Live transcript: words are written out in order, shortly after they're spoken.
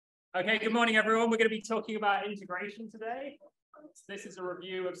Okay, good morning, everyone. We're going to be talking about integration today. This is a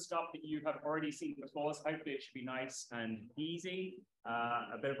review of stuff that you have already seen before, so hopefully it should be nice and easy.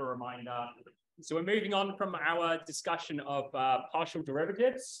 A bit of a reminder. So we're moving on from our discussion of partial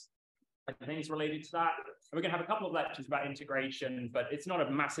derivatives and things related to that. And we're going to have a couple of lectures about integration, but it's not a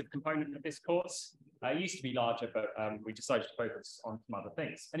massive component of this course. It used to be larger, but we decided to focus on some other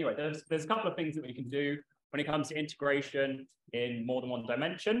things. Anyway, there's a couple of things that we can do when it comes to integration in more than one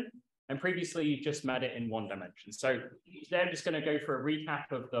dimension. And previously, you just met it in one dimension. So today, I'm just going to go for a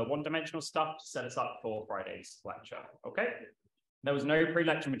recap of the one-dimensional stuff to set us up for Friday's lecture. Okay? There was no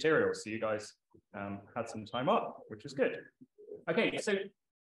pre-lecture material, so you guys had some time off, which was good. Okay, so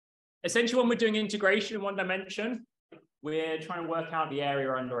essentially, when we're doing integration in one dimension, we're trying to work out the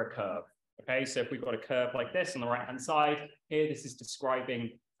area under a curve. Okay, so if we've got a curve like this on the right-hand side, here, this is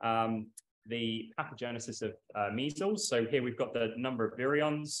describing the pathogenesis of measles. So here we've got the number of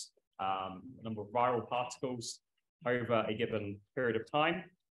virions, number of viral particles over a given period of time.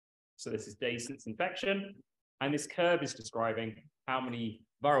 So this is days since infection. And this curve is describing how many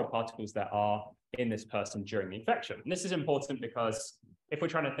viral particles there are in this person during the infection. And this is important because if we're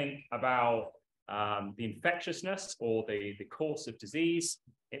trying to think about the infectiousness or the course of disease,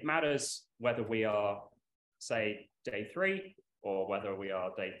 it matters whether we are, say, day 3 or whether we are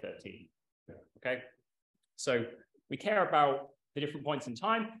day 13. Okay, so we care about the different points in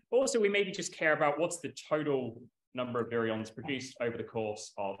time. Also, we maybe just care about what's the total number of virions produced over the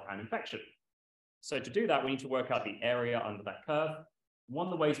course of an infection. So to do that, we need to work out the area under that curve. One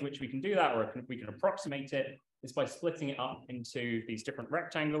of the ways in which we can do that, or we can approximate it, is by splitting it up into these different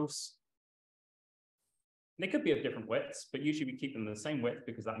rectangles. They could be of different widths, but usually we keep them the same width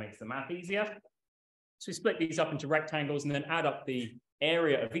because that makes the math easier. So we split these up into rectangles and then add up the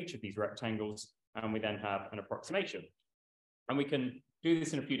area of each of these rectangles, and we then have an approximation. And we can do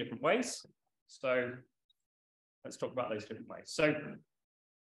this in a few different ways. So let's talk about those different ways. So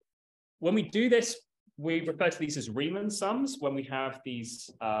when we do this, we refer to these as Riemann sums when we have these,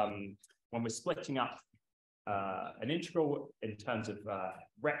 when we're splitting up an integral in terms of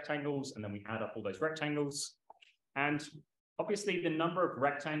rectangles, and then we add up all those rectangles. And obviously, the number of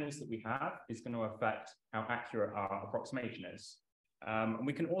rectangles that we have is going to affect how accurate our approximation is. And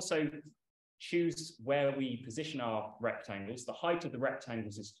we can also choose where we position our rectangles. The height of the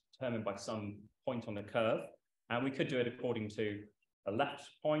rectangles is determined by some point on the curve. And we could do it according to a left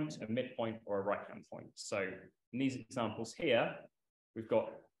point, a midpoint, or a right-hand point. So in these examples here, we've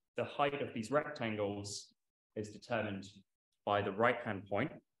got the height of these rectangles is determined by the right-hand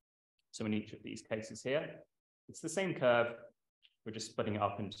point. So in each of these cases here, it's the same curve. We're just splitting it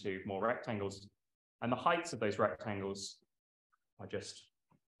up into more rectangles. And the heights of those rectangles are just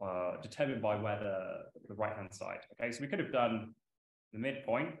determined by where the right-hand side. Okay, so we could have done the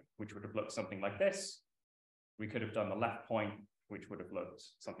midpoint, which would have looked something like this. We could have done the left point, which would have looked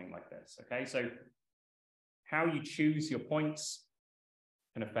something like this. Okay, so how you choose your points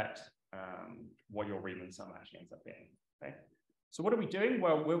can affect what your Riemann sum actually ends up being. Okay, so what are we doing?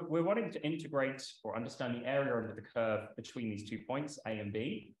 Well, we're wanting to integrate or understand the area under the curve between these 2 points, A and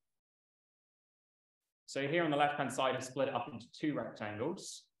B. So here on the left-hand side, I've split it up into 2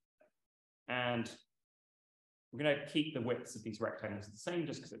 rectangles. And we're going to keep the widths of these rectangles the same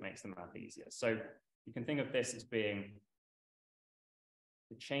just because it makes the math easier. So you can think of this as being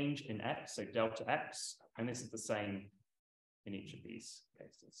the change in x, so delta x, and this is the same in each of these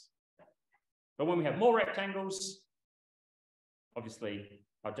cases. But when we have more rectangles, obviously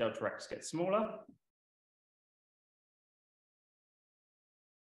our delta x gets smaller.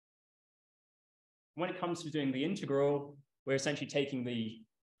 When it comes to doing the integral, we're essentially taking the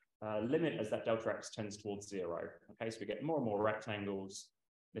limit as that delta x tends towards 0. Okay, so we get more and more rectangles.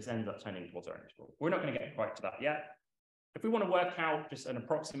 This ends up tending towards our integral. We're not going to get quite to that yet. If we want to work out just an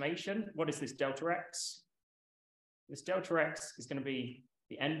approximation, what is this delta x? This delta x is going to be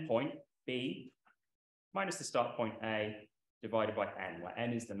the end point, B, minus the start point, A, divided by n, where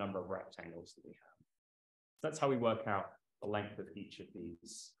n is the number of rectangles that we have. So that's how we work out the length of each of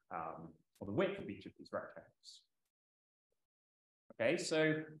these, or the width of each of these rectangles. Okay,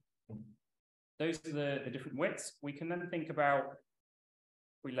 so those are the different widths. We can then think about,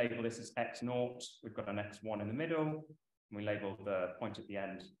 we label this as x0, we've got an x1 in the middle, and we label the point at the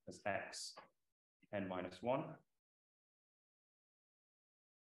end as x n minus 1.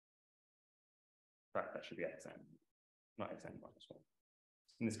 Right, that should be xn, not xn minus 1.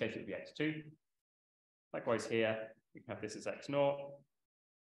 In this case, it would be x2. Likewise here, we can have this as x0.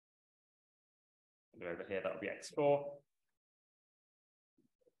 And over here, that would be x4.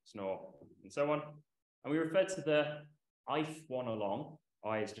 X0, and so on. And we refer to the ith one along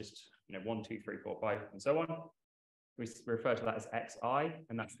I is just 1, 2, 3, 4, 5, and so on. We refer to that as xi,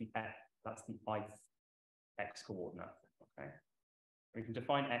 and that's the ith x coordinate. Okay. We can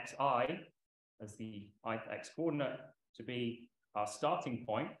define xi as the ith x coordinate to be our starting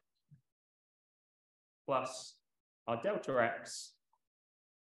point plus our delta x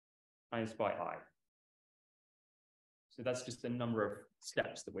times by I. So that's just the number of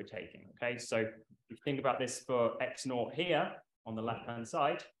steps that we're taking. Okay, so if you think about this for x0 here on the left-hand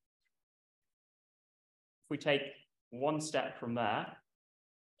side, if we take one step from there,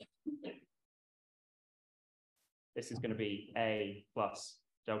 this is going to be a plus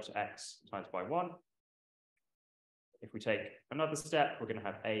delta x times by 1. If we take another step, we're going to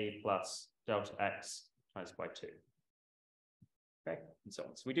have a plus delta x times by 2. Okay, and so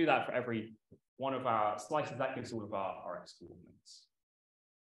on. So we do that for every one of our slices. That gives all of our x coordinates.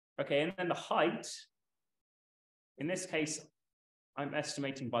 Okay, and then the height, in this case, I'm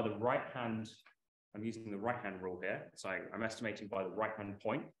estimating by the right hand. I'm using the right hand rule here. So I'm estimating by the right hand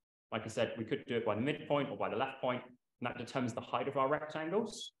point. Like I said, we could do it by the midpoint or by the left point, and that determines the height of our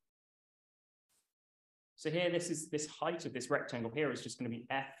rectangles. So here, this height of this rectangle here is just going to be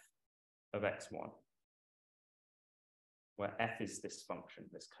f of x1, where f is this function,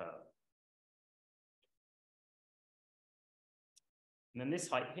 this curve. And then this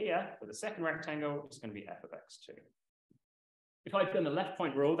height here for the second rectangle is going to be f of x2. If I'd done the left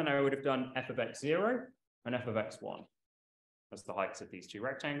point rule, then I would have done f of x0 and f of x1 as the heights of these two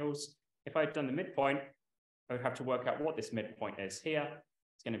rectangles. If I'd done the midpoint, I would have to work out what this midpoint is here.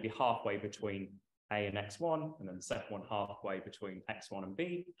 It's going to be halfway between a and x1, and then the second one halfway between x1 and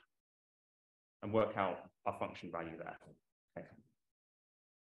b, and work out our function value there. Okay.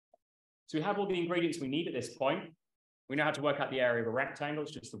 So we have all the ingredients we need at this point. We know how to work out the area of a rectangle.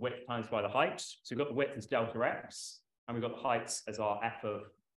 It's just the width times by the height. So we've got the width as delta x, and we've got the heights as our f of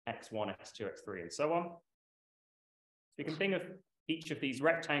x1, x2, x3, and so on. So you can think of each of these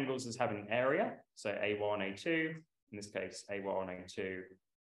rectangles as having an area. So A1, A2, in this case, A1, A2,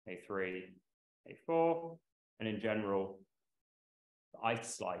 A3, A4. And in general, the ith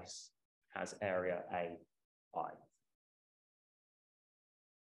slice has area AI.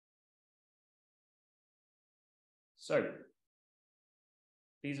 So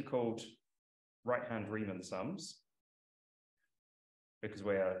these are called right-hand Riemann sums because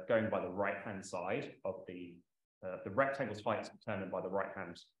we are going by the right-hand side of the rectangle's height is determined by the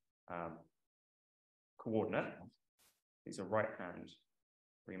right-hand coordinate. These are right-hand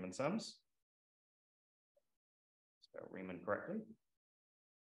Riemann sums. Spell Riemann correctly.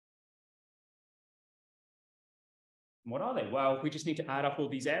 And what are they? Well, we just need to add up all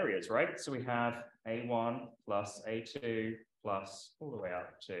these areas, right? So we have A1 plus A2 plus all the way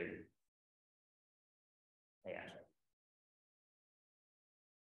up to AN.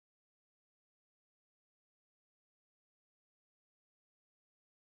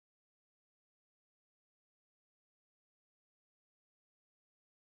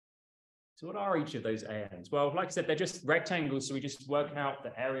 So what are each of those ANs? Well, like I said, they're just rectangles, so we just work out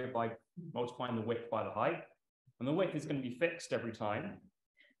the area by multiplying the width by the height. And the width is going to be fixed every time.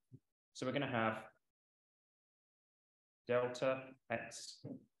 So we're going to have delta x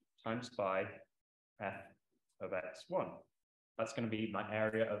times by f of x1. That's going to be my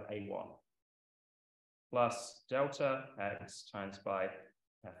area of A1. Plus delta x times by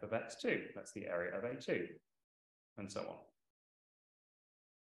f of x2. That's the area of A2. And so on.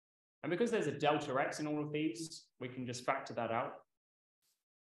 And because there's a delta x in all of these, we can just factor that out.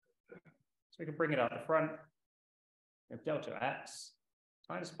 So we can bring it out the front. We have delta x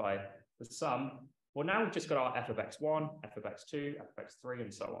times by the sum. Well, now we've just got our f of x1, f of x2, f of x3,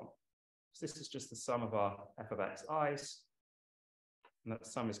 and so on. So this is just the sum of our f of xi's. And that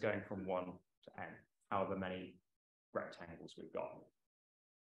sum is going from 1 to n, however many rectangles we've got.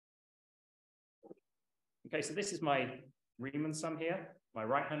 Okay, so this is my Riemann sum here, my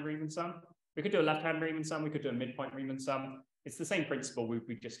right-hand Riemann sum. We could do a left-hand Riemann sum. We could do a midpoint Riemann sum. It's the same principle. We're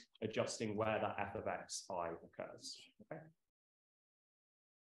just adjusting where that f of xi occurs. Okay.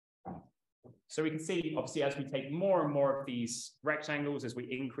 So we can see, obviously, as we take more and more of these rectangles, as we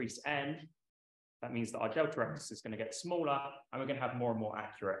increase n, that means that our delta x is going to get smaller, and we're going to have more and more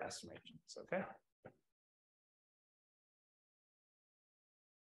accurate estimations. Okay.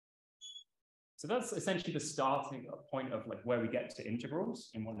 So that's essentially the starting point of like where we get to integrals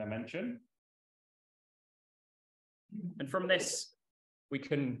in one dimension. And from this, we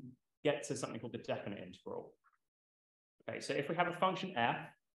can get to something called the definite integral. Okay, so if we have a function f,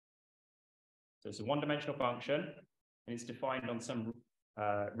 so it's a one-dimensional function, and it's defined on some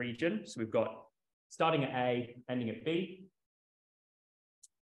region. So we've got starting at A, ending at B.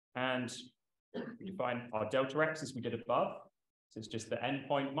 And we define our delta x as we did above. So it's just the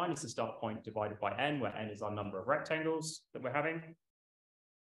endpoint minus the start point divided by n, where n is our number of rectangles that we're having.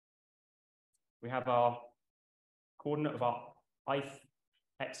 We have our coordinate of our ith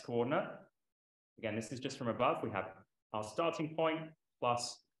x coordinate. Again, this is just from above. We have our starting point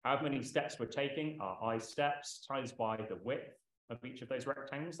plus how many steps we're taking, our I steps, times by the width of each of those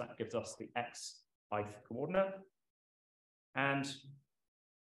rectangles. That gives us the x ith coordinate. And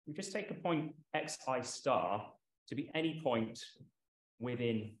we just take a point xi star to be any point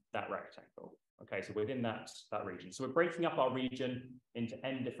within that rectangle. Okay, so within that region. So we're breaking up our region into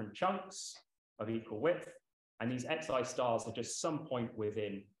n different chunks of equal width, and these xi stars are just some point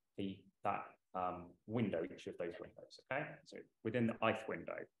within that window, each of those windows, okay? So within the ith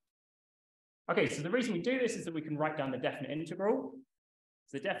window. Okay, so the reason we do this is that we can write down the definite integral.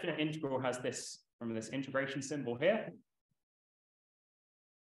 So the definite integral has this, from this integration symbol here.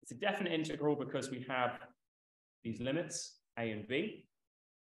 It's a definite integral because we have these limits, a and b.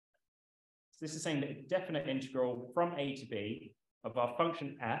 So this is saying that a definite integral from a to b of our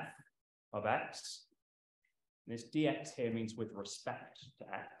function f of x. And this dx here means with respect to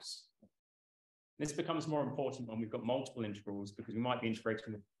x. This becomes more important when we've got multiple integrals because we might be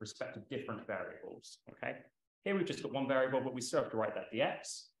integrating with respect to different variables, okay? Here we've just got one variable, but we still have to write that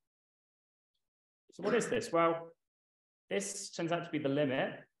dx. So what is this? Well, this turns out to be the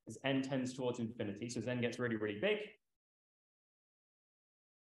limit as n tends towards infinity, so as n gets really, really big,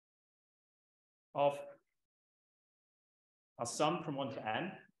 of our sum from 1 to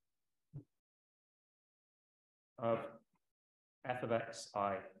n of f of x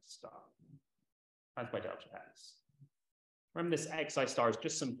I star times by delta x. Remember, this xi star is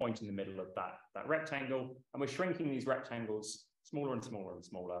just some point in the middle of that rectangle, and we're shrinking these rectangles smaller and smaller and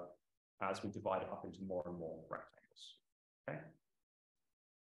smaller as we divide it up into more and more rectangles, okay?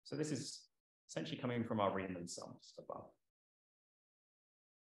 So this is essentially coming from our Riemann sums above.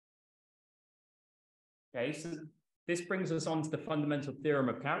 Okay, so this brings us on to the fundamental theorem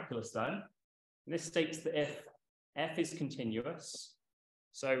of calculus then. And this states that if f is continuous,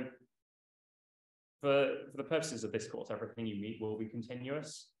 so for the purposes of this course, everything you meet will be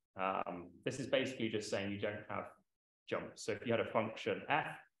continuous. This is basically just saying you don't have jumps. So if you had a function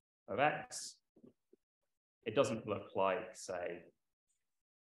f of x, it doesn't look like, say,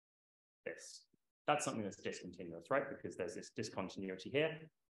 this. That's something that's discontinuous, right? Because there's this discontinuity here.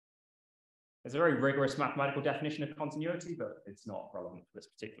 There's a very rigorous mathematical definition of continuity, but it's not relevant for this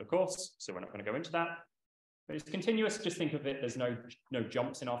particular course, so we're not going to go into that. But it's continuous, just think of it as no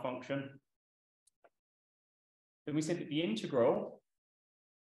jumps in our function. Then we said that the integral,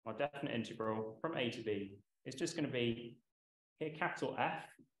 our definite integral from a to b, is just going to be here capital F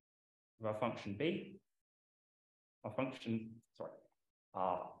of our function b, our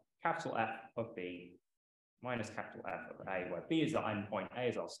capital F of b minus capital F of a, where b is our endpoint, a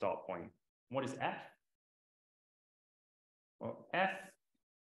is our start point. What is f? Well, f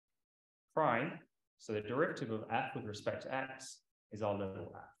prime, so the derivative of f with respect to x is our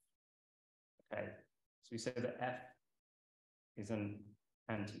little f. Okay, so we say that f is an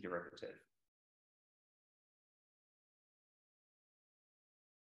antiderivative.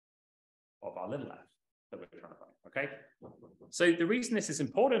 Of our little f that we're trying to find, okay? So the reason this is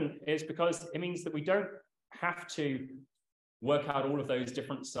important is because it means that we don't have to work out all of those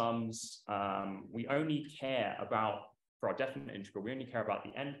different sums. We only care about, for our definite integral, we only care about the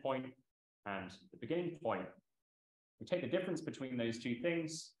endpoint and the beginning point. We take the difference between those two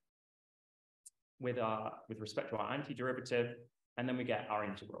things with respect to our antiderivative, and then we get our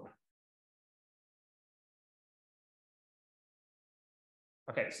integral.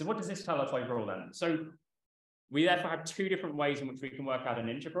 Okay, so what does this tell us overall then? So we therefore have two different ways in which we can work out an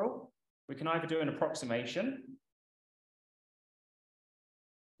integral. We can either do an approximation.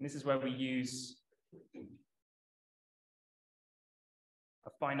 And this is where we use a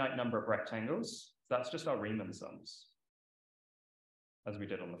finite number of rectangles. So that's just our Riemann sums, as we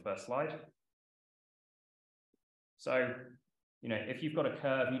did on the first slide. So, you know, if you've got a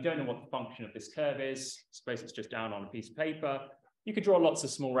curve and you don't know what the function of this curve is, suppose it's just down on a piece of paper, you could draw lots of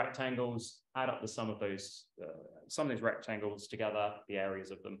small rectangles, add up the sum of those rectangles together, the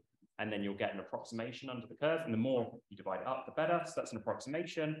areas of them, and then you'll get an approximation under the curve. And the more you divide it up, the better. So that's an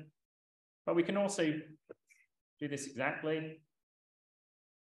approximation. But we can also do this exactly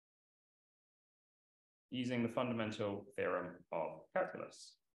using the fundamental theorem of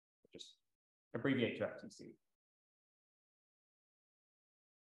calculus. Just abbreviate to FTC.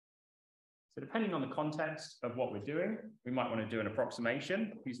 So depending on the context of what we're doing, we might want to do an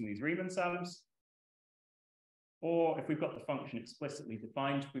approximation using these Riemann sums. Or if we've got the function explicitly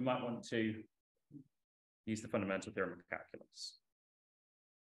defined, we might want to use the fundamental theorem of calculus.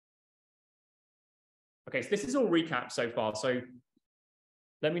 Okay, so this is all recap so far. So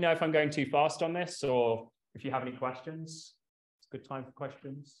let me know if I'm going too fast on this or if you have any questions. It's a good time for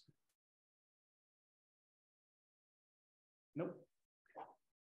questions. Nope.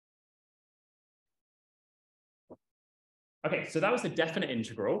 Okay, so that was the definite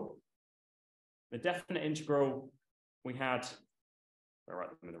integral. The definite integral, we had, I'll write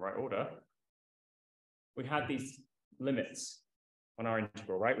them in the right order. We had these limits on our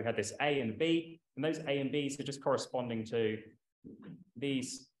integral, right? We had this a and b, and those a and b's are just corresponding to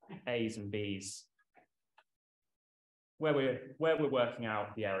these a's and b's where we're working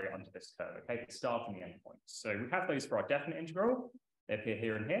out the area under this curve, okay? The start and the end points. So we have those for our definite integral. They appear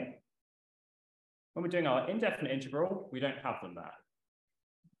here and here. When we're doing our indefinite integral, we don't have them there.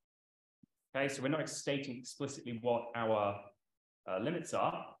 Okay, so we're not stating explicitly what our limits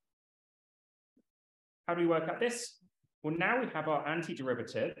are. How do we work out this? Well, now we have our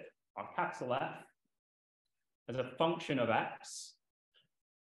antiderivative, our capital F, as a function of x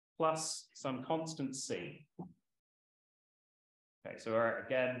plus some constant c. Okay, so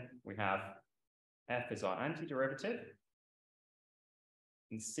again, we have f is our antiderivative,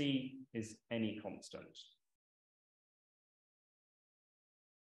 and c is any constant.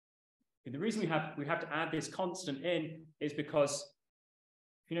 And the reason we have to add this constant in is because,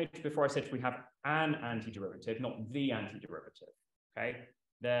 if you noticed before I said we have an antiderivative, not the antiderivative, okay?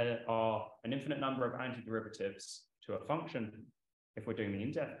 There are an infinite number of antiderivatives to a function if we're doing the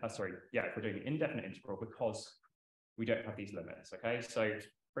indefinite integral, because we don't have these limits, okay? So,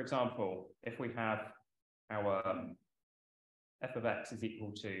 for example, if we have our f of x is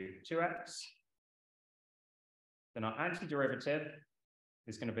equal to 2x, then our antiderivative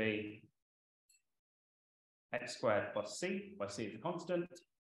is going to be x squared plus c, where c is a constant.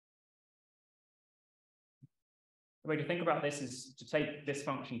 The way to think about this is to take this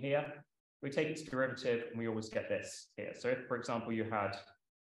function here, we take its derivative, and we always get this here. So if, for example, you had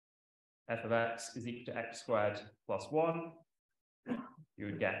f of x is equal to x squared plus 1, you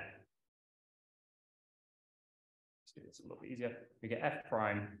would get, let's do this a little bit easier, we get f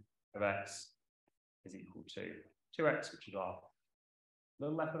prime of x is equal to 2x, which is our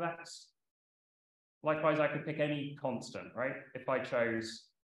little f of x. Likewise, I could pick any constant, right? If I chose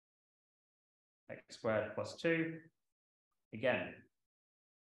x squared plus 2, again,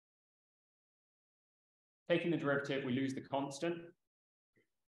 taking the derivative, we lose the constant.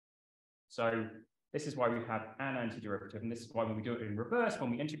 So this is why we have an antiderivative, and this is why when we do it in reverse, when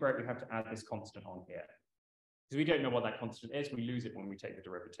we integrate, we have to add this constant on here. Because we don't know what that constant is, we lose it when we take the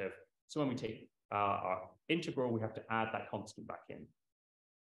derivative. So when we take our integral, we have to add that constant back in.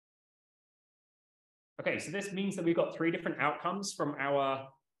 Okay, so this means that we've got 3 different outcomes from our,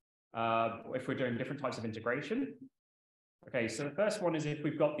 if we're doing different types of integration. Okay, so the first one is if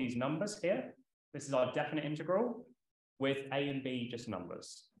we've got these numbers here. This is our definite integral with a and b just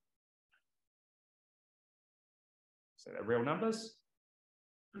numbers. So they're real numbers.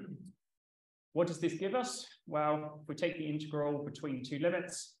 What does this give us? Well, if we take the integral between 2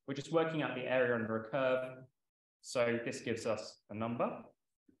 limits, we're just working out the area under a curve. So this gives us a number.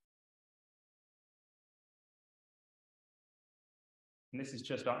 And this is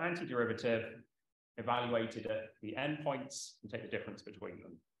just our antiderivative evaluated at the endpoints and take the difference between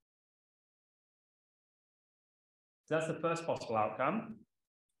them. So that's the first possible outcome.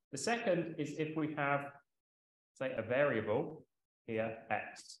 The second is if we have, say, a variable here,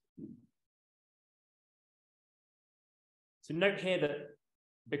 x. So note here that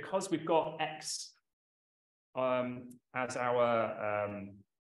because we've got x as our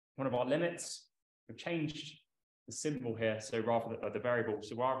one of our limits, we've changed the symbol here. So rather than the variable,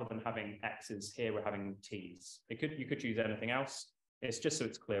 so rather than having x's here, we're having t's. You could use anything else. It's just so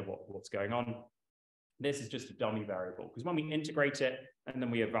it's clear what's going on. This is just a dummy variable, because when we integrate it and then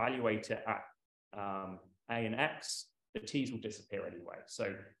we evaluate it at a and x, the t's will disappear anyway.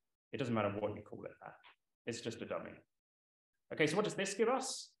 So it doesn't matter what you call it at. It's just a dummy. Okay, so what does this give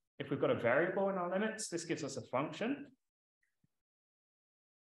us? If we've got a variable in our limits, this gives us a function.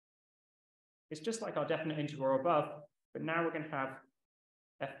 It's just like our definite integral above, but now we're going to have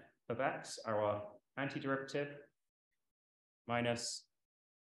f of x, our antiderivative, minus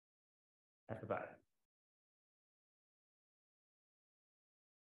f of a.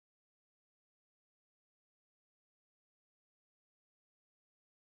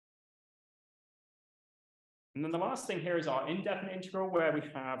 And then the last thing here is our indefinite integral, where we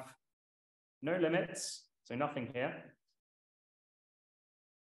have no limits, so nothing here.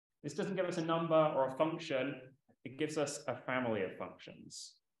 This doesn't give us a number or a function. it gives us a family of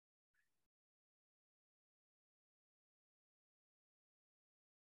functions.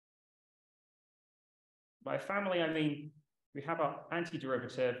 By family, I mean we have our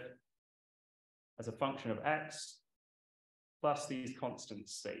antiderivative as a function of x plus these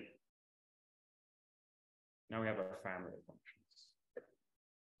constants c. Now we have a family of functions.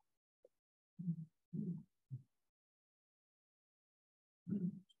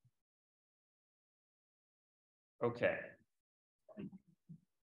 Okay.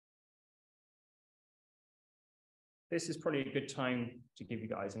 This is probably a good time to give you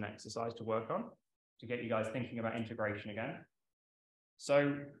guys an exercise to work on, to get you guys thinking about integration again.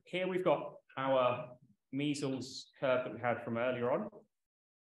 So here we've got our measles curve that we had from earlier on.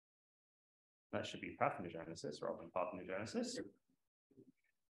 That should be parthenogenesis rather than parthenogenesis.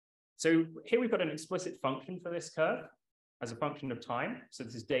 So here we've got an explicit function for this curve as a function of time. So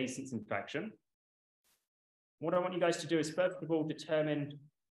this is days since infection. What I want you guys to do is first of all determine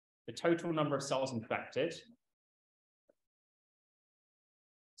the total number of cells infected.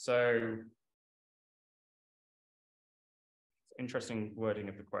 So interesting wording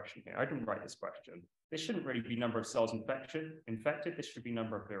of the question here. I didn't write this question. This shouldn't really be number of cells infected. This should be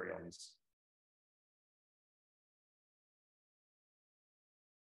number of virions.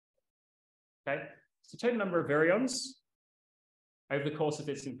 Okay, so total number of virions over the course of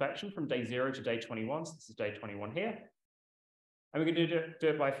this infection from day 0 to day 21. So this is day 21 here. And we're going to do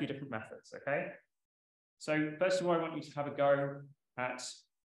it by a few different methods, okay? So first of all, I want you to have a go at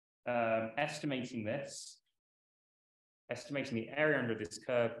estimating the area under this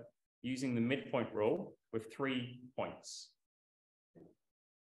curve using the midpoint rule with 3 points.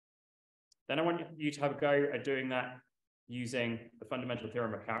 Then I want you to have a go at doing that using the fundamental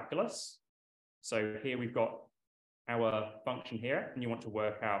theorem of calculus. So here we've got our function here, and you want to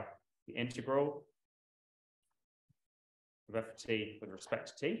work out the integral of f of t with respect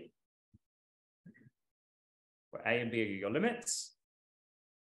to t, where a and b are your limits.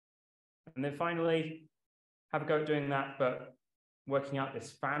 And then finally, have a go at doing that, but working out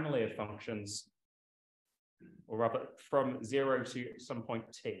this family of functions, or rather from 0 to some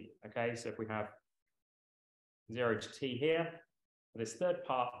point t, okay? So if we have 0 to t here, for this third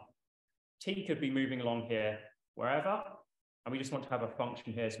part, t could be moving along here wherever, and we just want to have a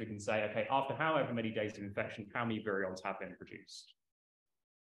function here so we can say, okay, after however many days of infection, how many virions have been produced?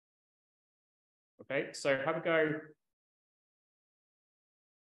 Okay, so have a go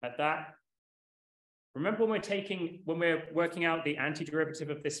at that. Remember when we're working out the antiderivative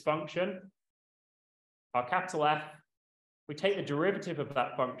of this function, our capital F, we take the derivative of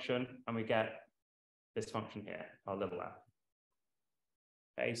that function and we get this function here, our little f.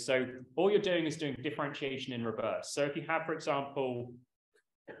 Okay, so all you're doing is doing differentiation in reverse. So if you have, for example,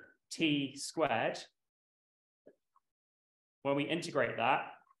 t squared, when we integrate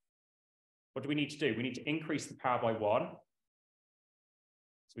that, what do we need to do? We need to increase the power by 1. So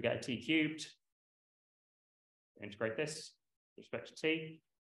we get a t cubed. Integrate this with respect to t.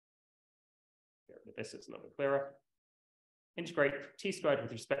 Get rid of this, it's a little bit clearer. Integrate t squared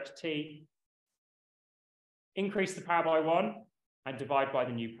with respect to t. Increase the power by 1 and divide by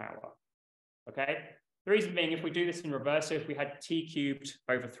the new power. Okay? The reason being, if we do this in reverse, so if we had t cubed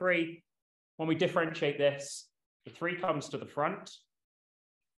over 3, when we differentiate this, the 3 comes to the front,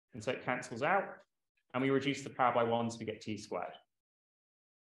 and so it cancels out, and we reduce the power by 1, so we get t squared.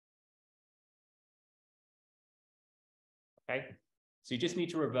 Okay, so you just need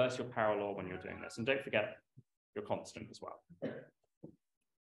to reverse your power law when you're doing this, and don't forget your constant as well.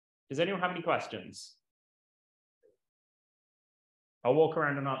 Does anyone have any questions? I'll walk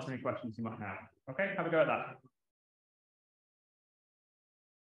around and answer any questions you might have. Okay, have a go at that.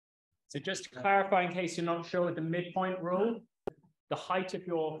 So just to clarify, in case you're not sure with the midpoint rule, the height of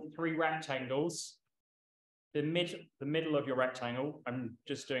your 3 rectangles, the middle of your rectangle, I'm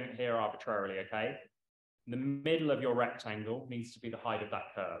just doing it here arbitrarily, okay? The middle of your rectangle needs to be the height of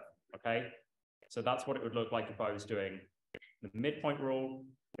that curve, okay? So that's what it would look like if I was doing the midpoint rule.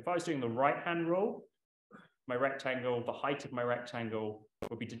 If I was doing the right-hand rule, my rectangle, the height of my rectangle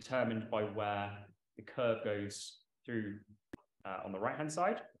would be determined by where the curve goes through on the right-hand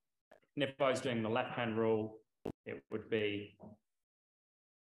side. And if I was doing the left-hand rule, it would be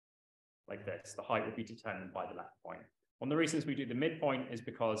like this. The height would be determined by the left point. One of the reasons we do the midpoint is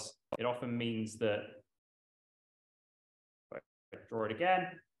because it often means that, if I draw it again,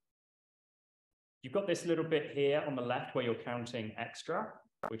 you've got this little bit here on the left where you're counting extra,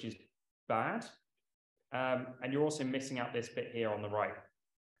 which is bad. And you're also missing out this bit here on the right,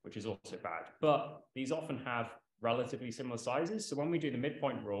 which is also bad. But these often have relatively similar sizes. So when we do the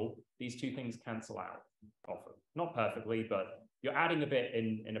midpoint rule, these two things cancel out often. not perfectly, but you're adding a bit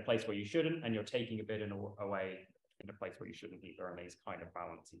in a place where you shouldn't, and you're taking a bit away in a place where you shouldn't either, and these kind of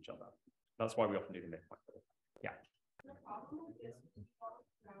balance each other. That's why we often do the midpoint. Yeah.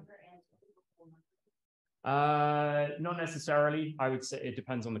 Not necessarily. I would say it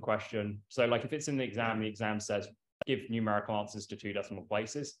depends on the question. So like if it's in the exam says give numerical answers to 2 decimal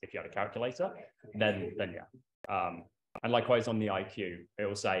places, if you had a calculator, then yeah. And likewise on the IQ, it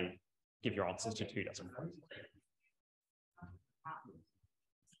will say give your answers to 2 decimal places.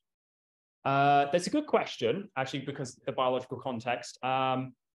 That's a good question, actually, because the biological context.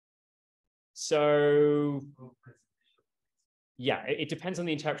 So yeah, it depends on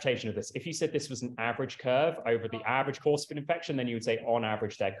the interpretation of this. If you said this was an average curve over the average course of an infection, then you would say on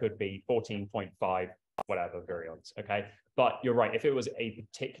average there could be 14.5 whatever virions, okay? But you're right, if it was a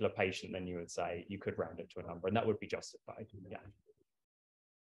particular patient, then you would say you could round it to a number, and that would be justified, yeah.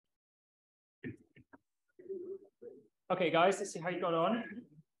 Okay, guys, let's see how you got on.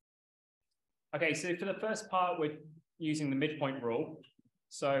 Okay, so for the first part, we're using the midpoint rule.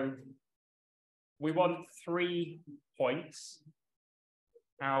 So we want 3 points.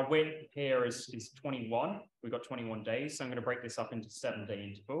 Our width here is 21. We've got 21 days. So I'm going to break this up into 7-day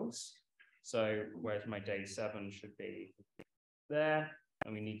intervals. So whereas my day 7 should be there,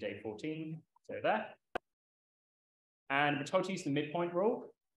 and we need day 14, so there. And we're told to use the midpoint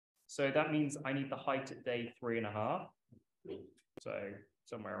rule. So that means I need the height at day 3.5. So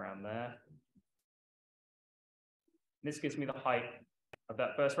somewhere around there. This gives me the height of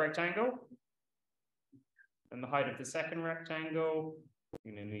that first rectangle. And the height of the second rectangle,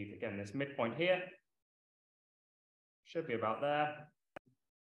 I'm going to need, again, this midpoint here. Should be about there.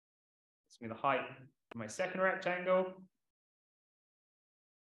 Gives me the height of my second rectangle.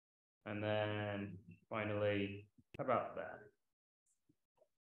 And then finally, about there.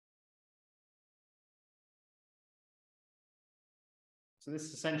 So this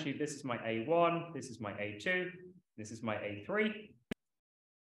is essentially, this is my A1, this is my A2, this is my A3.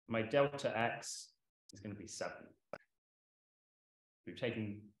 My delta X is going to be 7. We've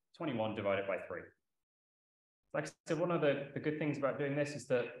taken 21 divided by 3. Like I said, one of the good things about doing this is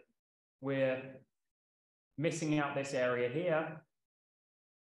that we're missing out this area here,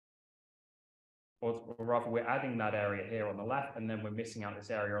 or rather we're adding that area here on the left, and then we're missing out this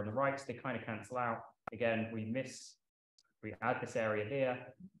area on the right, so they kind of cancel out. Again, we add this area here,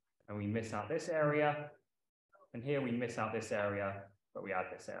 and we miss out this area, and here we miss out this area, but we add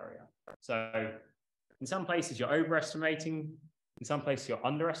this area. So in some places you're overestimating, in some places you're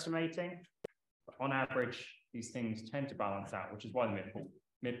underestimating, but on average, these things tend to balance out, which is why the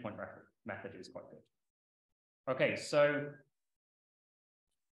midpoint method is quite good. Okay, so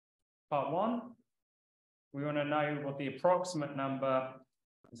part 1, we want to know what the approximate number,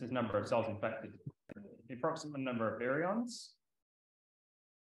 this is number of cells infected, the approximate number of virions.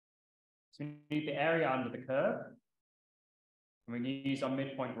 So we need the area under the curve, and we can use our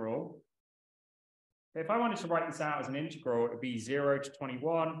midpoint rule. If I wanted to write this out as an integral, it would be 0 to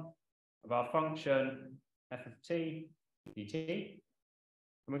 21 of our function f of t dt.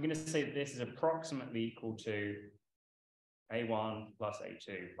 And we're going to say that this is approximately equal to a1 plus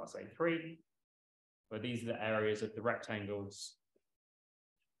a2 plus a3, where these are the areas of the rectangles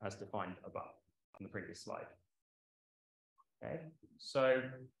as defined above on the previous slide. Okay, so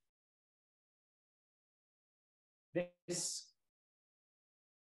this,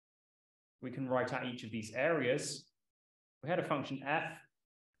 we can write out each of these areas. We had a function f.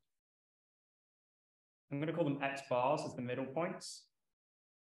 I'm going to call them x bars as the middle points.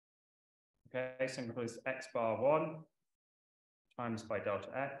 Okay, so I'm going to call this x bar 1 times by delta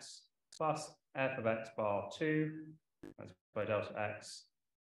x plus f of x bar 2 times by delta x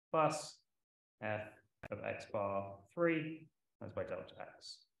plus f of x bar 3 times by delta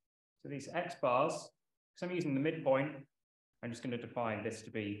x. So these x bars, because I'm using the midpoint, I'm just going to define this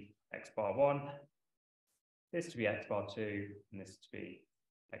to be x bar 1, this to be x bar 2, and this to be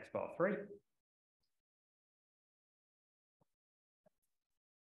x bar 3.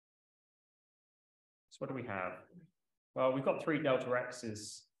 So what do we have? Well, we've got 3 delta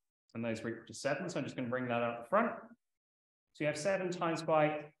x's, and those are equal to 7, so I'm just going to bring that up front. So you have 7 times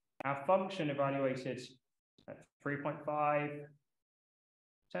by our function evaluated at 3.5,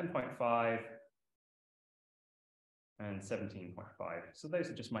 10.5, and 17.5. So those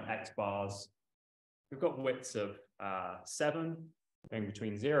are just my x bars. We've got widths of 7, going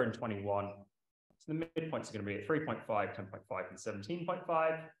between 0 and 21. So the midpoints are going to be at 3.5, 10.5, and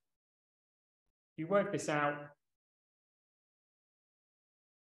 17.5. If you work this out,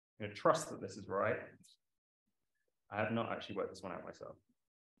 I'm going to trust that this is right. I have not actually worked this one out myself.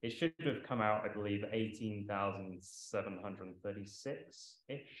 it should have come out, I believe,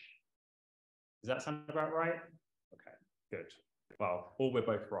 18,736-ish. Does that sound about right? Okay, good. Well, or we're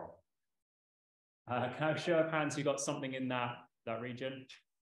both wrong. Can I have a show of hands who got something in that region?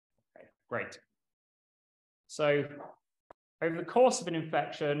 Okay, great. So over the course of an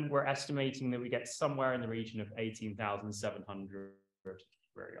infection, we're estimating that we get somewhere in the region of 18,700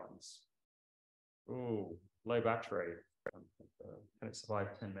 virions. Ooh, low battery. Can it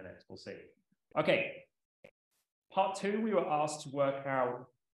survive 10 minutes? We'll see. Okay. Part 2, we were asked to work out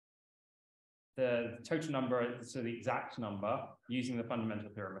the total number, so the exact number, using the fundamental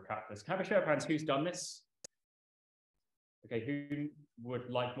theorem of calculus. Can I have a show of hands who's done this? Okay, who would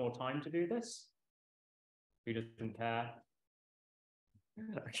like more time to do this? Who doesn't care?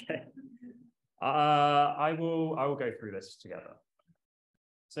 Okay. I will go through this together.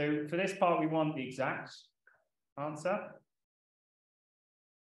 So for this part, we want the exact answer.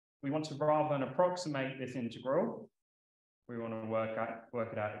 We want to, rather than approximate this integral, we want to work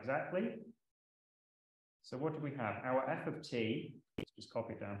it out exactly. So what do we have? Our f of t, just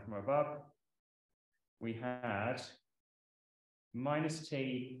copy it down from above. We had minus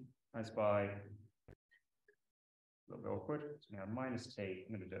t times by, a little bit awkward, so we have minus t,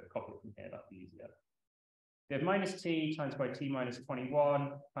 I'm going to do a copy from here, that'll be easier. We have minus t times by t minus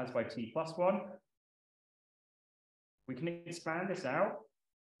 21 times by t plus 1. We can expand this out.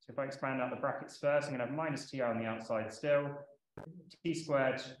 So if I expand out the brackets first, I'm going to have minus t on the outside still, t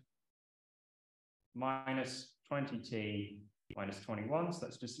squared minus 20t minus 21. So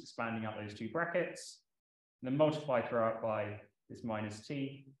that's just expanding out those two brackets. And then multiply throughout by this minus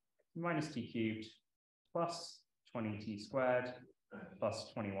t cubed plus 20t squared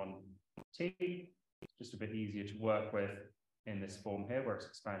plus 21t. Just a bit easier to work with in this form here where it's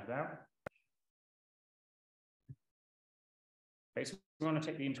expanded out. Okay, so we want to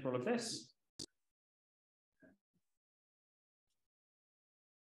take the integral of this.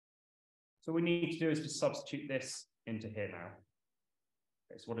 So what we need to do is just substitute this into here now.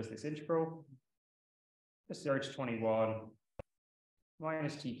 Okay, so what is this integral? This 0 to 21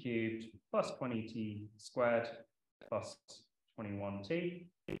 minus t cubed plus 20t squared plus 21t.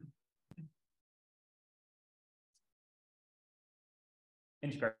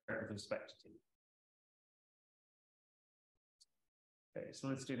 Integrate with respect to t. Okay, so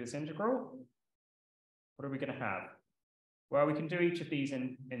let's do this integral. What are we going to have? Well, we can do each of these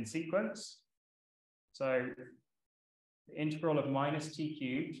in sequence. So the integral of minus t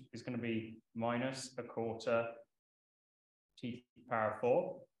cubed is going to be minus a quarter t to the power of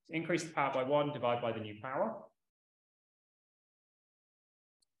 4. So increase the power by 1, divide by the new power.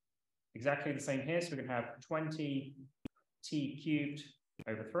 Exactly the same here. So we're going to have 20t cubed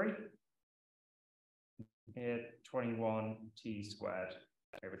over 3. Here, 21t squared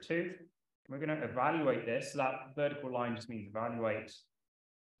over 2. We're going to evaluate this. So that vertical line just means evaluate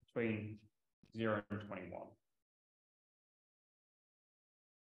between 0 and 21.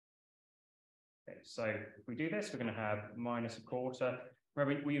 Okay, so if we do this, we're going to have minus a quarter.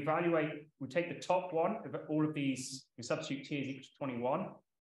 Remember, we take the top one of all of these, we substitute t is equal to 21,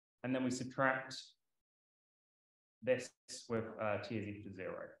 and then we subtract this with t is equal to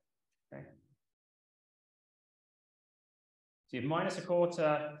 0. Okay. So you have minus a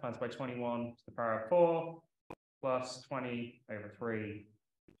quarter times by 21 to the power of 4 plus 20 over 3,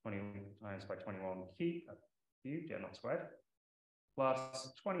 20 times by 21 cubed, yeah, not squared,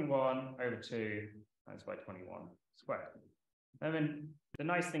 plus 21 over 2 times by 21 squared. And then the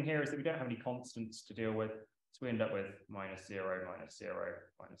nice thing here is that we don't have any constants to deal with, so we end up with minus 0, minus 0,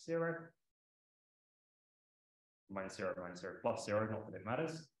 minus 0, minus 0, minus 0, plus 0, not that it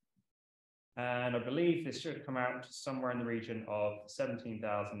matters. And I believe this should come out to somewhere in the region of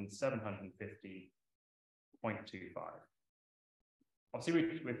 17,750.25.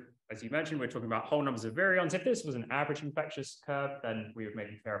 Obviously, as you mentioned, we're talking about whole numbers of virions. If this was an average infectious curve, then we would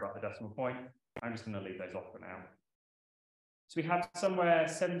maybe care about the decimal point. I'm just going to leave those off for now. So we have somewhere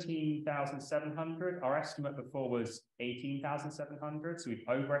 17,700. Our estimate before was 18,700. So we've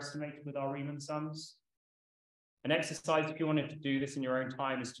overestimated with our Riemann sums. An exercise, if you wanted to do this in your own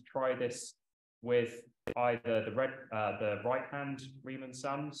time, is to try this with either the right-hand Riemann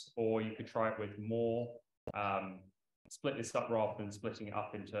sums, or you could try it with more. Split this up rather than splitting it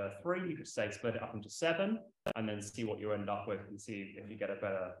up into 3. You could say split it up into 7, and then see what you end up with and see if you get a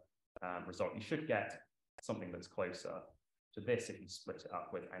better result. You should get something that's closer to this if you split it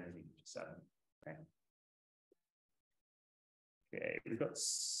up with n is equal to 7. Okay. Okay, we've got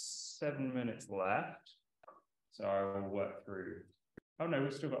 7 minutes left. So I will work through. Oh no,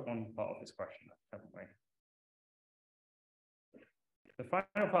 we've still got one part of this question, haven't we? The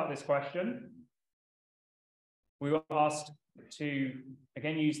final part of this question, we were asked to,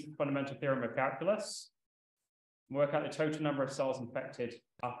 again, use the fundamental theorem of calculus, work out the total number of cells infected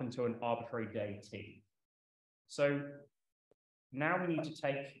up until an arbitrary day t. So now we need to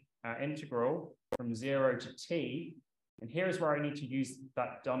take our integral from 0 to t, and here is where I need to use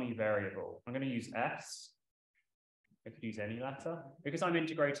that dummy variable. I'm going to use s. I could use any letter. Because I'm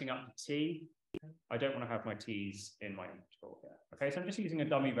integrating up to t, I don't want to have my t's in my integral here. Okay, so I'm just using a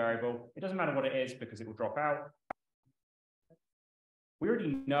dummy variable. It doesn't matter what it is because it will drop out. We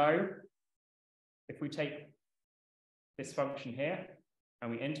already know if we take this function here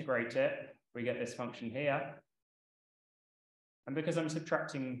and we integrate it, we get this function here. And because I'm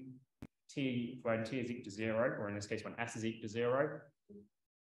subtracting t when t is equal to 0, or in this case when s is equal to 0,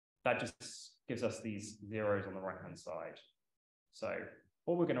 that just gives us these zeros on the right-hand side. So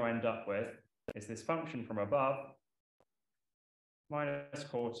all we're going to end up with is this function from above, minus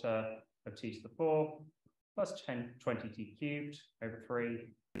quarter of t to the 4, plus 20t cubed over 3,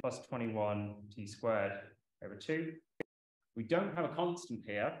 plus 21t squared over 2. We don't have a constant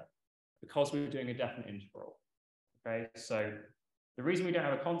here because we're doing a definite integral. Okay, so the reason we don't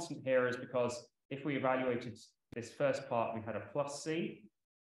have a constant here is because if we evaluated this first part, we had a plus c,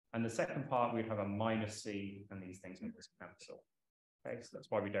 and the second part, we'd have a minus c, and these things would just cancel. Okay, so that's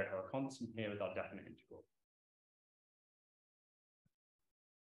why we don't have a constant here with our definite integral.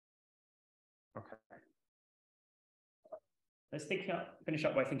 Okay. Let's finish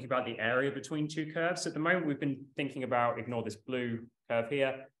up by thinking about the area between two curves. At the moment, we've been thinking about, ignore this blue curve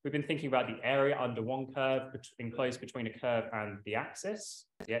here, we've been thinking about the area under one curve enclosed between a curve and the axis,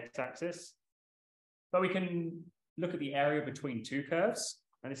 the x-axis. But we can look at the area between two curves.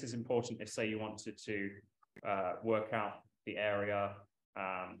 And this is important if, say, you wanted to work out the area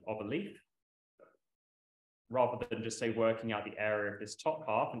of a leaf, rather than just, say, working out the area of this top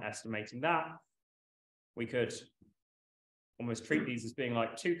half and estimating that. We could almost treat these as being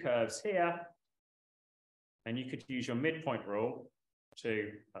like two curves here, and you could use your midpoint rule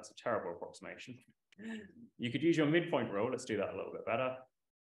to, that's a terrible approximation. You could use your midpoint rule, let's do that a little bit better.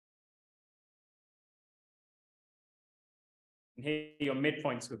 And here your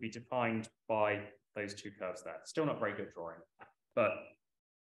midpoints would be defined by those two curves there. Still not very good drawing, but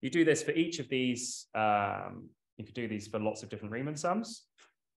you do this for each of these. You could do these for lots of different Riemann sums.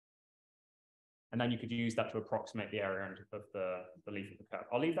 And then you could use that to approximate the area of the leaf of the curve.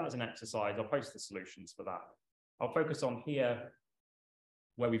 I'll leave that as an exercise. I'll post the solutions for that. I'll focus on here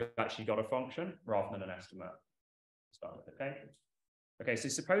where we've actually got a function rather than an estimate to start with, okay? Okay, so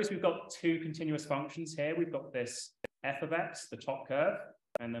suppose we've got two continuous functions here. We've got this f of x, the top curve,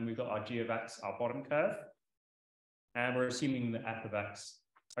 and then we've got our g of x, our bottom curve. And we're assuming that f of x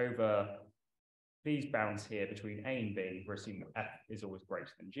over these bounds here between a and b, we're assuming that f is always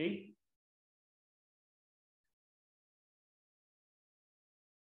greater than g.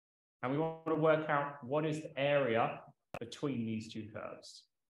 And we want to work out what is the area between these two curves.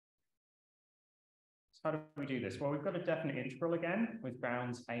 So how do we do this? Well, we've got a definite integral again with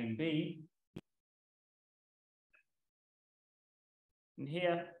bounds a and b. And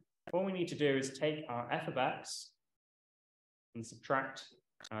here, all we need to do is take our f of x and subtract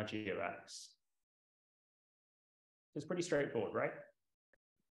our g of x. It's pretty straightforward, right?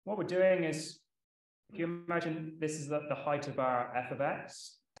 What we're doing is, if you imagine this is the height of our f of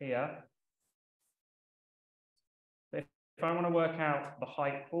x here. If I want to work out the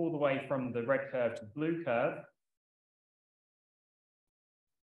height all the way from the red curve to the blue curve,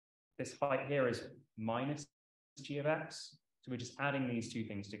 this height here is minus g of x. So we're just adding these two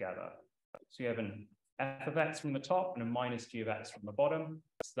things together. So you have an f of x from the top and a minus g of x from the bottom.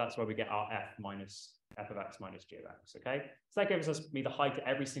 So that's where we get our f of x minus g of x, okay? So that gives us the height at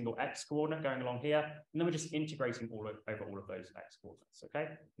every single x coordinate going along here, and then we're just integrating over all of those x coordinates, okay?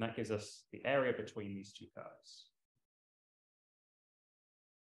 And that gives us the area between these two curves.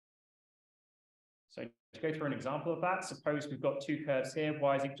 So to go through an example of that, suppose we've got two curves here,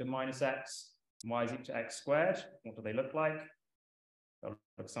 y is equal to minus x, and y is equal to x squared. What do they look like? They'll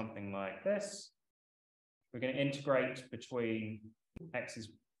look something like this. We're going to integrate between x's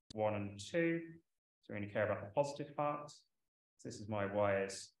 1 and 2. So we only care about the positive part. So this is my y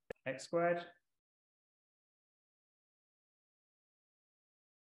is x squared.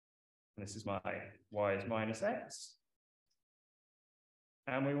 And this is my y is minus x.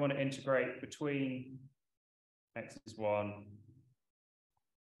 And we want to integrate between x is 1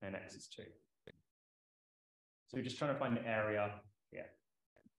 and x is 2. So we're just trying to find the area here.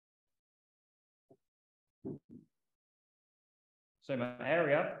 So my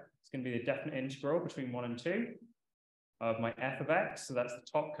area is going to be the definite integral between 1 and 2. of my f of x, so that's the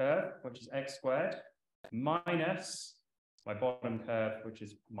top curve, which is x squared, minus my bottom curve, which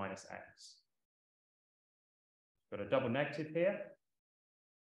is minus x. Got a double negative here.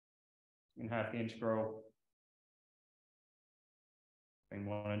 You can have the integral between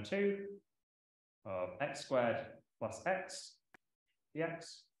 1 and 2 of x squared plus x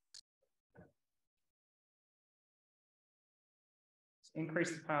dx.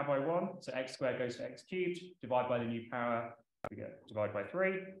 Increase the power by 1, so x squared goes to x cubed, divide by the new power, we get divide by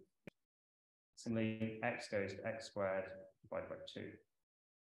 3. Similarly, x goes to x squared, divide by 2.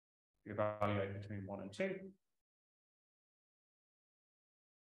 You evaluate between 1 and 2.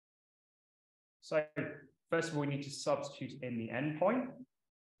 So first of all, we need to substitute in the endpoint.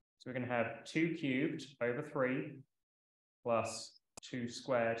 So we're going to have 2 cubed over 3 plus 2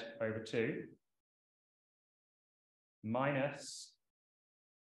 squared over 2 minus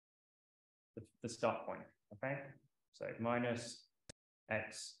the start point, okay? So minus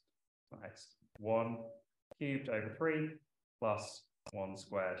x 1 cubed over 3 plus 1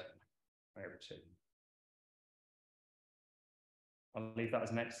 squared over 2. I'll leave that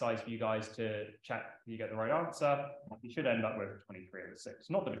as an exercise for you guys to check if you get the right answer. You should end up with 23 over 6.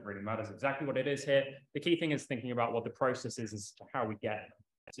 Not that it really matters exactly what it is here. The key thing is thinking about what the process is as to how we get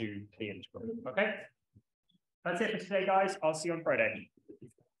to the integral, okay? That's it for today, guys. I'll see you on Friday.